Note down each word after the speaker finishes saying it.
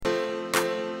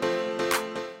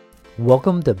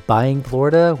Welcome to Buying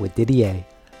Florida with Didier.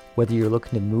 Whether you're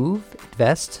looking to move,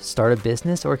 invest, start a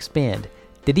business, or expand,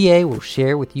 Didier will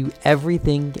share with you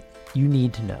everything you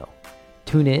need to know.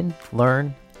 Tune in,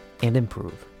 learn, and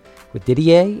improve with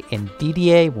Didier and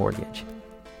DDA Mortgage.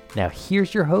 Now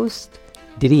here's your host,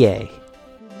 Didier.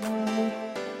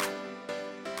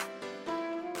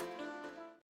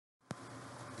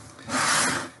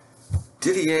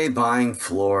 Didier Buying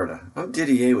Florida. I'm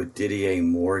Didier with Didier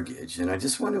Mortgage, and I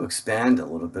just want to expand a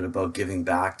little bit about giving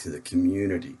back to the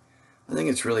community. I think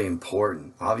it's really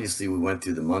important. Obviously, we went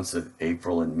through the months of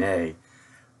April and May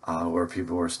where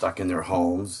people were stuck in their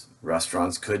homes,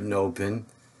 restaurants couldn't open,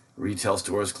 retail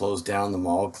stores closed down, the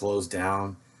mall closed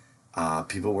down,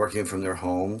 people working from their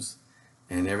homes,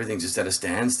 and everything just at a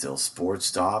standstill. Sports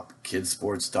stop, kids'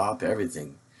 sports stop,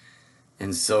 everything.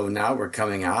 And so now we're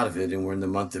coming out of it and we're in the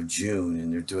month of June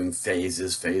and they're doing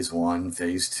phases, phase 1,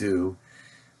 phase 2.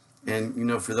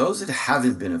 And, for those that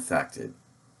haven't been affected,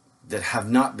 that have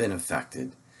not been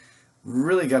affected,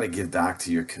 really got to give back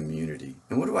to your community.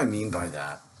 And what do I mean by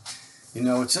that?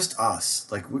 It's just us.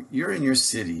 Like, you're in your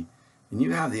city and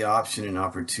you have the option and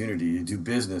opportunity to do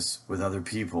business with other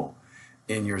people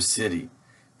in your city.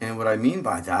 And what I mean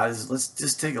by that is, let's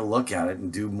just take a look at it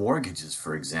and do mortgages,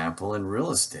 for example, and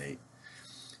real estate.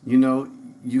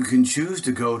 You can choose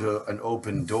to go to an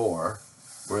Open Door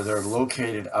where they're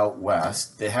located out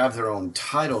west. They have their own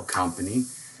title company.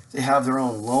 They have their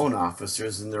own loan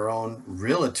officers and their own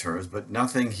realtors, but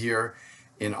nothing here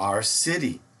in our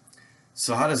city.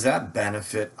 So how does that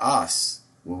benefit us?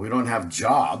 Well, we don't have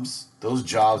jobs. Those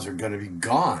jobs are going to be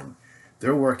gone.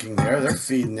 They're working there. They're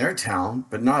feeding their town,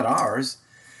 but not ours.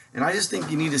 And I just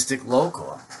think you need to stick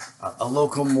local. A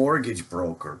local mortgage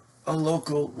broker, a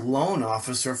local loan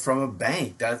officer from a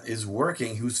bank that is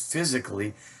working, who's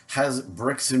physically has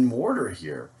bricks and mortar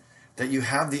here, that you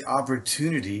have the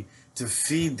opportunity to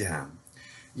feed them.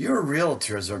 Your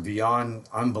realtors are beyond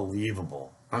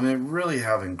unbelievable. I mean, really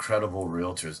have incredible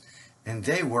realtors, and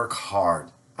they work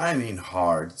hard. I mean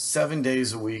hard, 7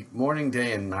 days a week, morning,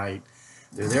 day, and night.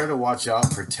 They're there to watch out,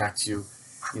 protect you.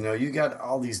 You got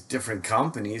all these different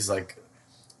companies like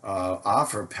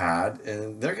OfferPad,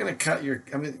 and they're going to cut you're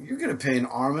going to pay an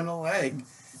arm and a leg,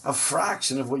 a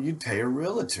fraction of what you'd pay a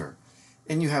realtor.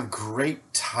 And you have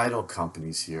great title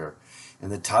companies here.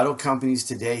 And the title companies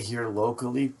today here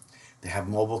locally, they have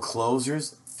mobile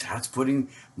closers. That's putting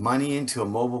money into a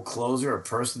mobile closer, a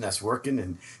person that's working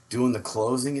and doing the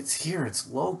closing. It's here, it's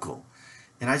local.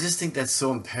 And I just think that's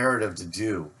so imperative to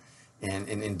do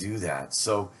and do that.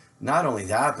 So not only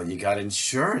that, but you got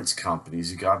insurance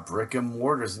companies, you got brick and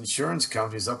mortars, insurance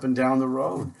companies up and down the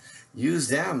road. Use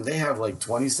them. They have like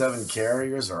 27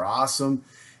 carriers, are awesome.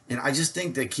 And I just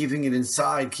think that keeping it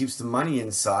inside keeps the money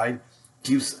inside,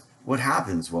 keeps what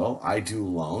happens. Well, I do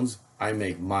loans, I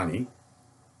make money,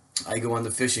 I go on the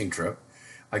fishing trip,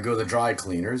 I go to the dry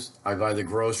cleaners, I buy the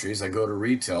groceries, I go to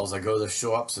retails, I go to the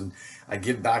shops, and I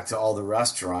give back to all the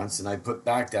restaurants, and I put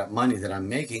back that money that I'm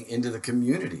making into the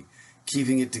community.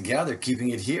 Keeping it together, keeping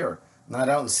it here, not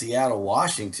out in Seattle,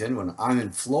 Washington, when I'm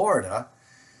in Florida.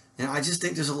 And I just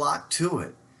think there's a lot to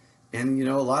it. And,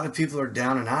 a lot of people are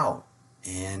down and out.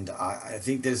 And I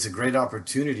think that it's a great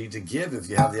opportunity to give if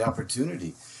you have the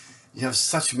opportunity. You have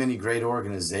such many great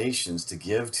organizations to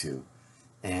give to.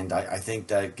 And I think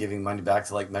that giving money back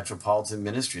to like Metropolitan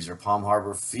Ministries or Palm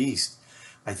Harbor Feast,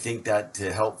 I think that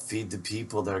to help feed the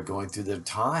people that are going through their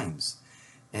times.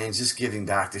 And just giving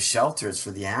back to shelters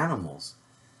for the animals.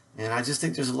 And I just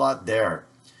think there's a lot there.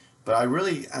 But I'm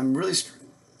really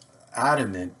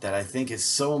adamant that I think it's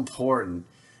so important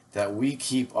that we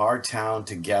keep our town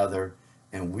together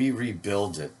and we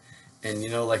rebuild it. And,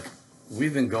 like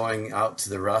we've been going out to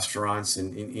the restaurants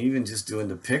and even just doing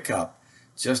the pickup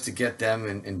just to get them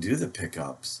and do the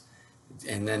pickups.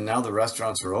 And then now the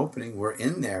restaurants are opening, we're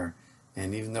in there.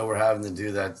 And even though we're having to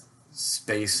do that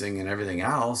spacing and everything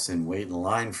else and wait in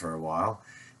line for a while,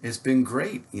 it's been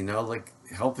great, like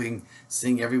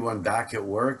seeing everyone back at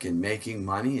work and making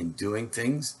money and doing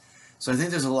things. So I think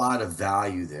there's a lot of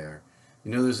value there.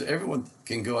 Everyone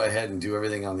can go ahead and do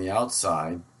everything on the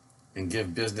outside and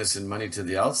give business and money to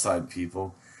the outside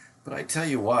people. But I tell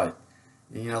you what,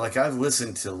 like I've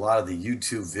listened to a lot of the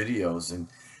YouTube videos and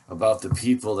about the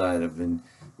people that have been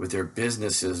with their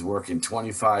businesses working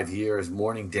 25 years,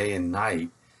 morning, day, and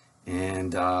night.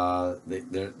 And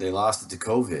they lost it to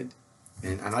COVID.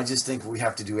 And I just think we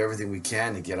have to do everything we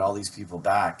can to get all these people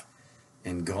back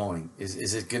and going.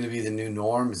 Is it going to be the new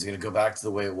norm? Is it going to go back to the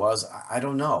way it was? I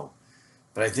don't know.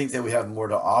 But I think that we have more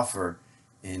to offer.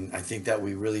 And I think that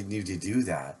we really need to do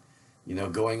that.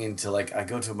 Going into I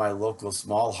go to my local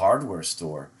small hardware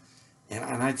store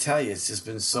And I tell you, it's just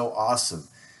been so awesome,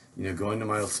 going to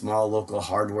my small local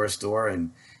hardware store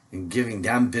and giving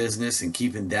them business and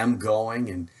keeping them going.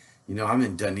 And, I'm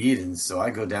in Dunedin, so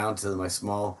I go down to my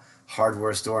small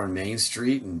hardware store on Main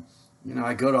Street, and,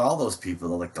 I go to all those people,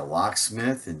 like the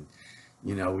locksmith, and,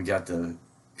 we got the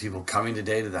people coming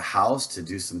today to the house to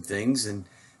do some things, and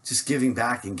just giving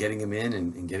back and getting them in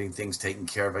and getting things taken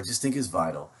care of, I just think is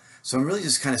vital. So I'm really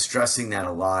just kind of stressing that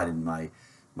a lot in my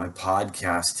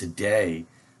podcast today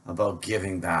about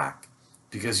giving back,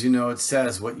 because it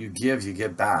says what you give you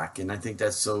get back, and I think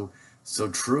that's so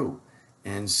true.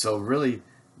 And so really,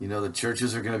 the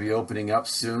churches are going to be opening up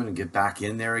soon and get back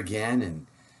in there again,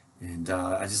 and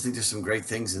I just think there's some great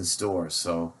things in store.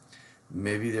 So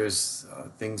maybe there's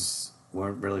things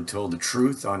weren't really told the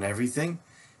truth on everything,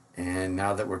 and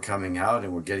now that we're coming out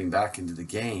and we're getting back into the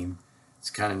game, it's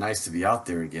kind of nice to be out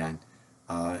there again.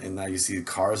 And now you see the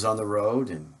cars on the road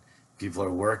and people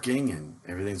are working and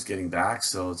everything's getting back.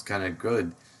 So it's kind of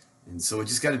good. And so we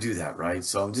just got to do that, right?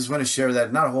 So I just want to share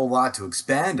that. Not a whole lot to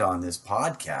expand on this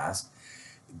podcast,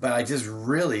 but I just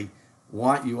really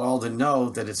want you all to know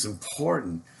that it's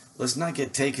important. Let's not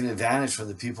get taken advantage from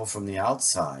the people from the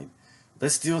outside.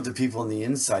 Let's deal with the people on the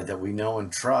inside that we know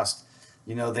and trust.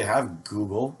 They have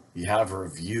Google, you have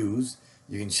reviews,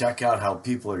 you can check out how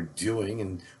people are doing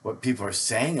and what people are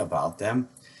saying about them.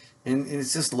 And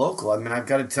it's just local. I mean, I've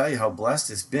got to tell you how blessed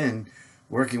it's been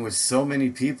working with so many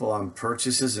people on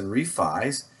purchases and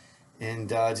refis, and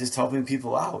just helping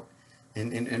people out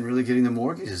and really getting the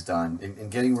mortgages done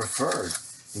and getting referred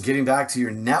and getting back to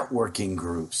your networking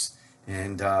groups.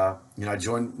 And, I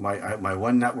joined my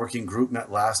one networking group,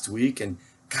 met last week, and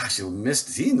gosh, I missed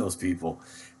seeing those people.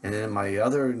 And then my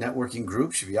other networking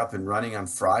group should be up and running on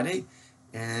Friday.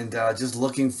 And just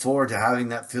looking forward to having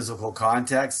that physical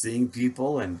contact, seeing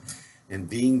people and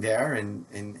being there and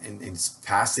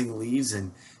passing leads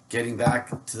and getting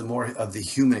back to the more of the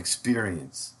human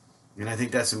experience. And I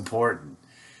think that's important.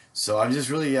 So I'm just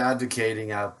really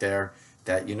advocating out there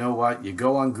that, you know what, you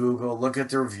go on Google, look at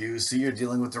the reviews, see you're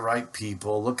dealing with the right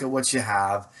people, look at what you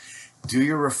have, do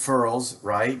your referrals,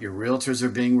 right? Your realtors are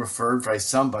being referred by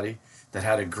somebody that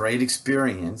had a great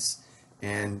experience,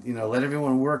 and let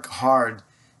everyone work hard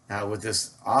with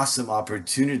this awesome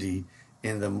opportunity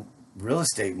in the real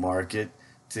estate market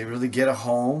to really get a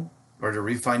home or to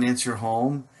refinance your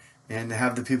home and to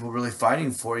have the people really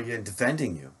fighting for you and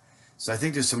defending you. So I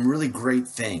think there's some really great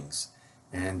things,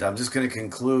 and I'm just going to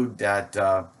conclude that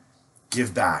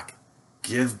give back,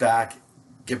 get back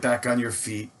on your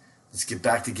feet. Let's get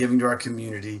back to giving to our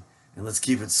community, and let's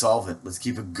keep it solvent. Let's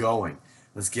keep it going.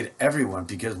 Let's get everyone,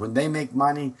 because when they make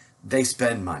money, they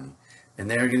spend money. And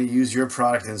they're going to use your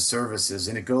product and services,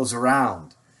 and it goes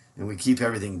around, and we keep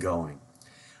everything going.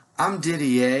 I'm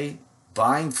Didier,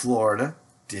 buying Florida,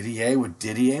 Didier with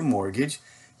Didier Mortgage.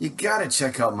 You got to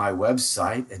check out my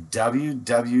website at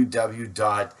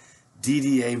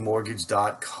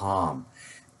www.ddamortgage.com.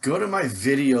 Go to my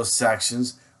video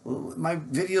sections. My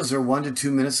videos are 1 to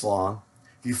 2 minutes long.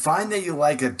 If you find that you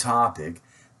like a topic,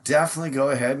 definitely go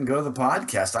ahead and go to the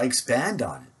podcast. I expand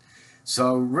on it.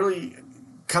 So really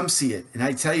come see it. And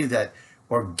I tell you that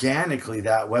organically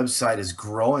that website is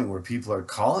growing, where people are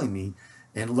calling me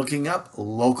and looking up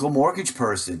local mortgage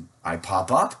person. I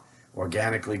pop up,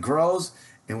 organically grows,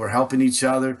 and we're helping each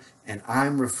other. And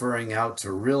I'm referring out to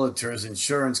realtors,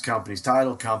 insurance companies,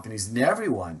 title companies, and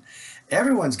everyone.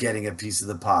 Everyone's getting a piece of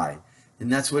the pie.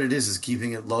 And that's what it is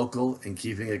keeping it local and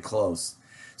keeping it close.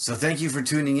 So thank you for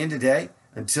tuning in today.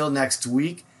 Until next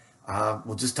week,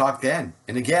 we'll just talk then.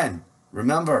 And again,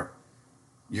 remember,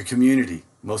 your community,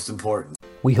 most important.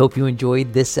 We hope you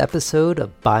enjoyed this episode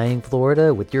of Buying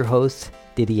Florida with your host,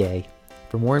 Didier.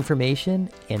 For more information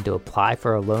and to apply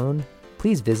for a loan,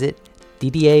 please visit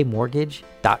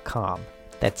ddamortgage.com.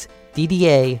 That's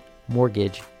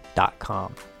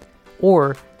ddamortgage.com.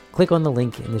 Or click on the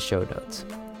link in the show notes.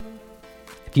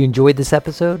 If you enjoyed this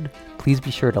episode, please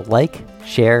be sure to like,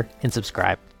 share, and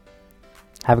subscribe.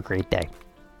 Have a great day.